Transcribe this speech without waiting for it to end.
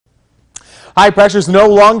High pressure is no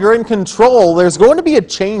longer in control. There's going to be a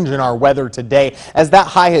change in our weather today as that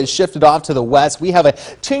high has shifted off to the west. We have a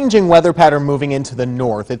changing weather pattern moving into the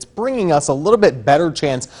north. It's bringing us a little bit better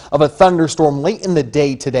chance of a thunderstorm late in the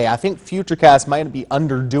day today. I think Futurecast might be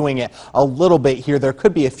underdoing it a little bit here. There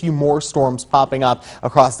could be a few more storms popping up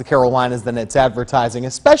across the Carolinas than it's advertising,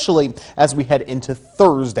 especially as we head into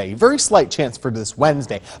Thursday. Very slight chance for this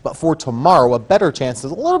Wednesday, but for tomorrow, a better chance.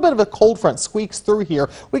 There's a little bit of a cold front squeaks through here.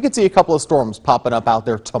 We could see a couple of storms popping up out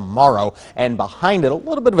there tomorrow, and behind it a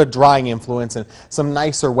little bit of a drying influence and some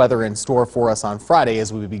nicer weather in store for us on Friday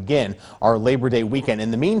as we begin our Labor Day weekend. In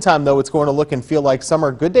the meantime, though, it's going to look and feel like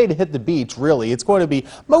summer. Good day to hit the beach, really. It's going to be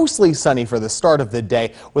mostly sunny for the start of the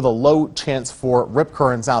day with a low chance for rip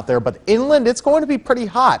currents out there, but inland it's going to be pretty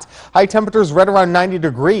hot. High temperatures right around 90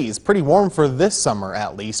 degrees. Pretty warm for this summer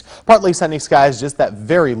at least. Partly sunny skies, just that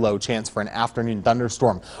very low chance for an afternoon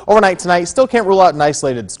thunderstorm. Overnight tonight, still can't rule out an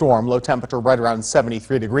isolated storm. Low temperature right around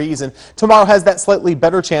 73 degrees, and tomorrow has that slightly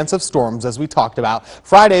better chance of storms as we talked about.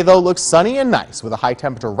 Friday, though, looks sunny and nice with a high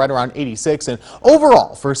temperature right around 86, and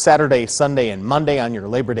overall for Saturday, Sunday, and Monday on your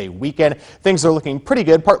Labor Day weekend, things are looking pretty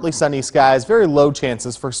good. Partly sunny skies, very low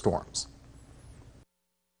chances for storms.